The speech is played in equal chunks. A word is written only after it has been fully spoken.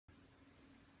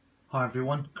Hi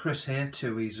everyone, Chris here,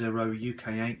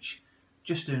 2E0UKH,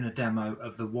 just doing a demo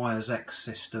of the Yaesu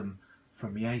system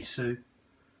from Yaesu.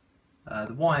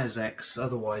 The Yaesu,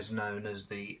 otherwise known as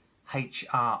the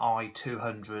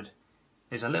HRI200,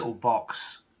 is a little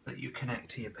box that you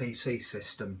connect to your PC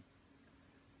system.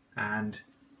 And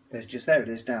there it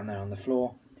is down there on the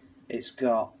floor. It's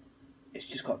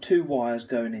just got two wires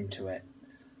going into it.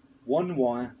 One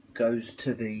wire goes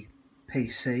to the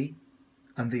PC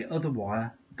and the other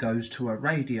wire goes to a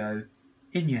radio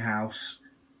in your house,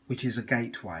 which is a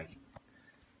gateway.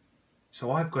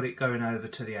 So I've got it going over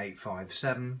to the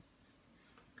 857.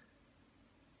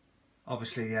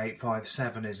 Obviously the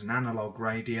 857 is an analog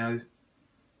radio,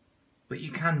 but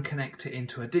you can connect it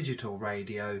into a digital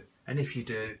radio, and if you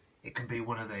do, it can be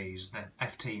one of these, the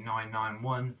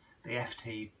FT991, the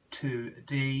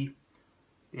FT2D,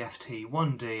 the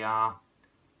FT1DR,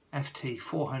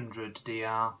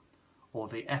 FT400DR, or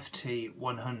the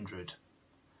FT100.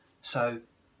 So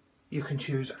you can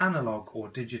choose analog or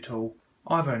digital.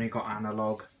 I've only got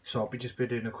analog, so I'll just be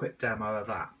doing a quick demo of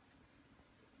that.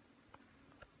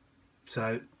 So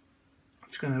I'm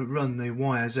just going to run the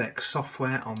Yaesu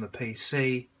software on the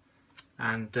PC,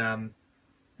 and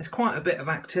there's quite a bit of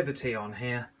activity on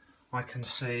here. I can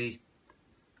see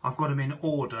I've got them in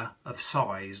order of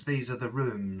size. These are the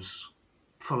rooms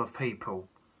full of people.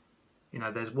 You know,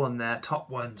 there's one there, top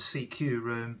one, CQ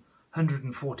room,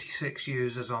 146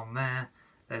 users on there.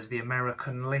 There's the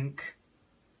American link,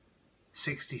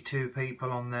 62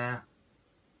 people on there.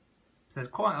 So there's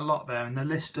quite a lot there, and the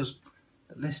list is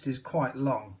quite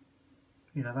long.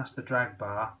 You know, that's the drag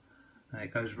bar, and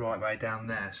it goes right way down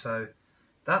there. So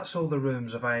that's all the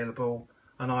rooms available,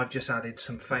 and I've just added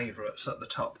some favourites at the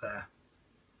top there.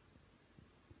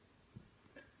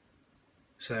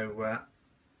 So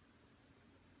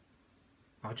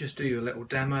I'll just do you a little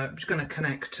demo. I'm just going to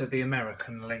connect to the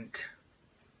American link.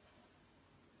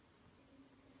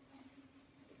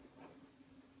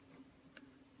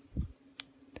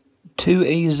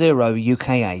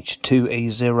 (2E0UKH),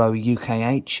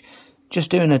 2E0UKH. Just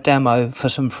doing a demo for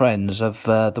some friends of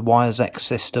the Yaesu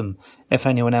system. If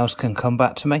anyone else can come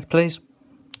back to me, please.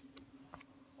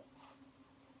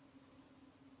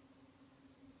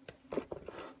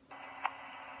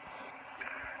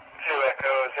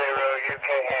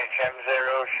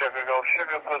 M0 Sugar Golf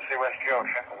Sugar Pussy West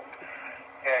Yorkshire.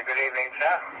 Yeah, good evening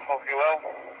sir, hope you're well.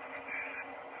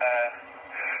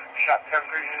 Shot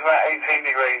temperature is about 18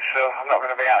 degrees, so I'm not going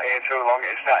to be out here too long.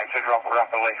 It's starting to drop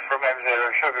rapidly. From M0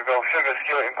 Sugar Golf Sugar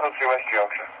Stuart in Pussy West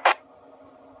Yorkshire.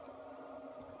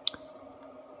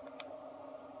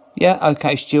 Yeah,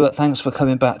 okay Stuart, thanks for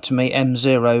coming back to me.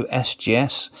 M0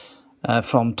 SGS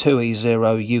from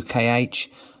 2E0UKH.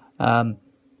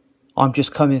 I'm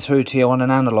just coming through to you on an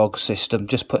analog system,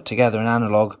 just put together an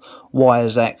analog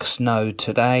Yaesu node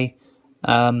today.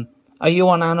 Are you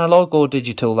on analog or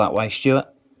digital that way, Stuart?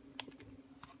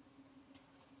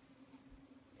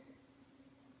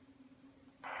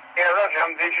 Yeah, Roger,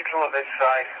 I'm digital at this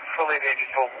side, fully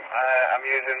digital. I'm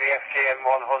using the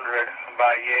FTM100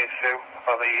 by Yaesu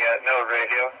for the node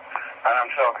radio, and I'm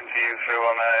talking to you through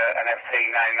on an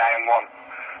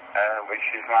FT991, which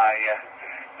is my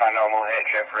normal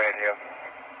HF radio.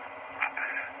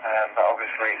 But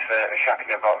obviously it's a shack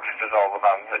in a box, does all the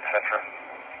bands, etc.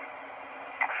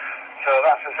 So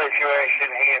that's the situation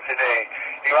here today.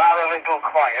 You are a little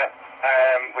quiet,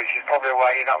 which is probably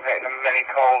why you're not getting many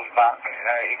calls back.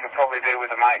 You could probably do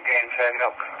with the mic gain turned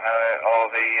up,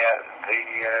 or the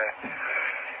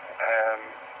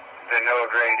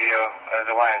node radio,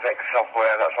 the Yaesu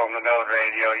software that's on the node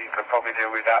radio. You could probably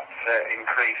do with that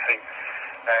increasing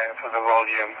for the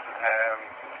volume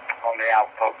on the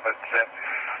output, but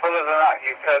other than that,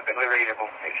 you're perfectly readable.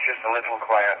 It's just a little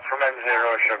quiet. From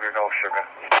M0 Sugar Golf Sugar.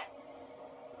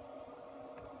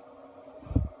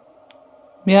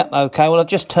 Yeah, okay, well I've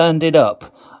just turned it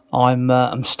up.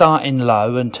 I'm starting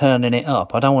low and turning it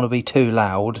up. I don't want to be too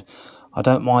loud. I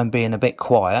don't mind being a bit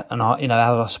quiet, and as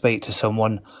I speak to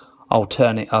someone, I'll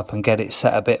turn it up and get it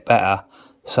set a bit better.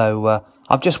 So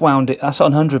I've just wound it. That's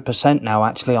on 100% now,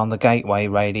 actually, on the gateway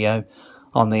radio,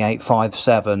 on the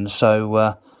 857.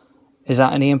 So is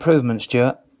that any improvement,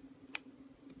 Stuart?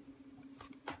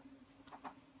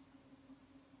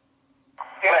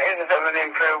 Yeah, it is a bit of an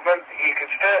improvement. You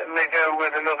could certainly do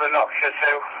with another notch or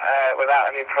two without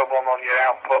any problem on your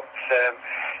outputs.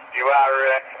 You are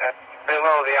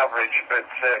below the average, but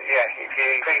yeah, if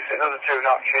you increase it another 2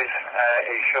 notches,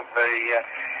 it should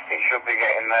be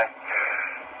getting there.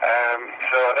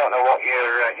 So I don't know what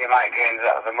your mic gain's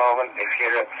at the moment. If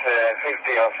you're at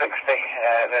 50 or 60,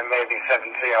 then maybe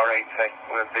 70 or 80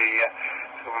 would be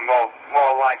So we're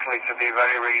more likely to be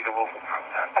very readable,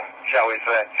 shall we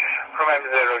say. From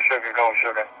M0 Sugar, go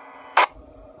Sugar.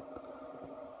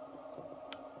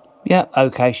 Yeah,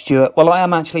 okay, Stuart. Well, I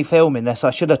am actually filming this.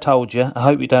 I should have told you. I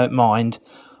hope you don't mind.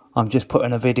 I'm just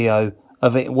putting a video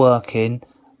of it working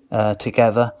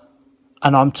together.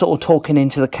 And I'm sort of talking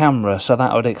into the camera, so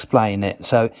that would explain it.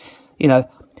 So, you know,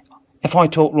 if I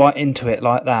talk right into it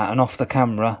like that and off the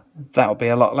camera, that would be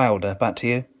a lot louder. Back to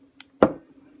you.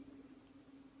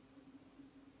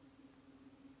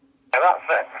 Yeah, that's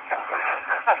it.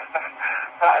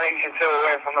 That an inch or two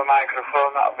away from the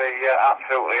microphone, that would be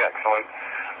absolutely excellent.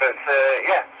 But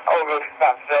yeah, all good.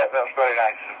 That's very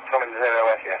nice. From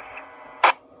M0S, yeah.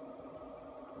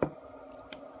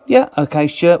 Yeah, okay,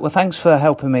 Stuart. Well, thanks for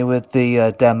helping me with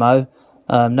the demo.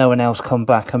 No one else come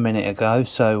back a minute ago,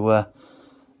 so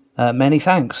many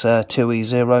thanks,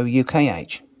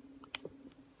 2E0UKH.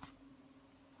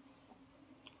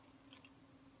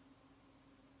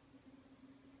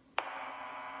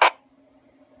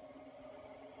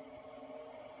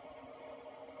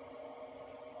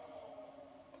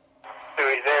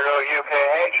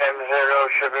 UKH, M0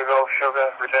 Sugar, go Sugar,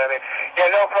 returning. Yeah,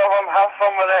 no problem. Have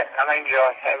fun with it and enjoy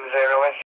M0S.